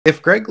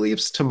If Gregg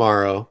leaves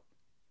tomorrow,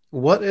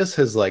 what is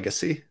his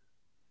legacy?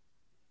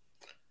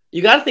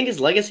 You got to think his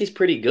legacy's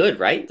pretty good,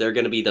 right? There are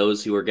going to be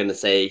those who are going to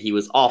say he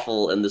was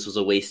awful and this was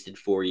a wasted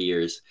 4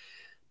 years.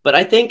 But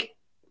I think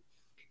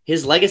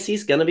his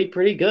legacy's going to be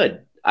pretty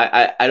good.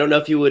 I don't know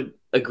if you would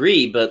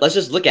agree, but let's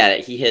just look at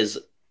it. He has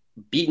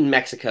beaten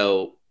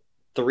Mexico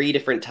three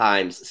different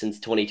times since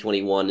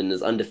 2021 and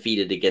is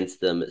undefeated against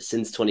them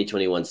since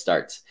 2021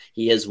 starts.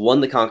 He has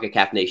won the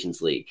CONCACAF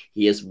Nations League.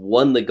 He has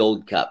won the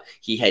Gold Cup.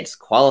 He has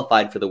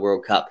qualified for the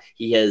World Cup.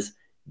 He has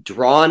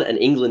drawn an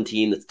England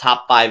team that's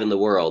top 5 in the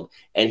world,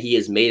 and he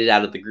has made it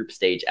out of the group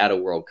stage at a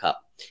World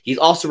Cup. He's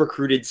also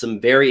recruited some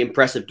very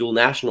impressive dual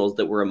nationals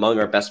that were among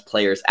our best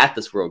players at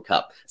this World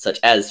Cup, such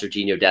as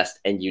Serginho Dest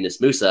and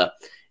Yunus Musa,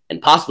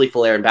 and possibly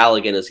Folarin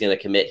Balogun is going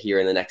to commit here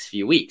in the next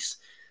few weeks.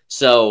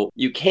 So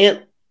you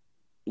can't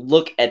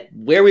look at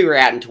where we were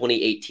at in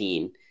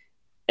 2018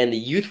 and the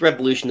youth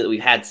revolution that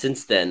we've had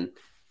since then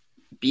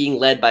being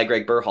led by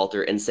Gregg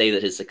Berhalter and say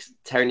that his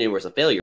tenure was a failure.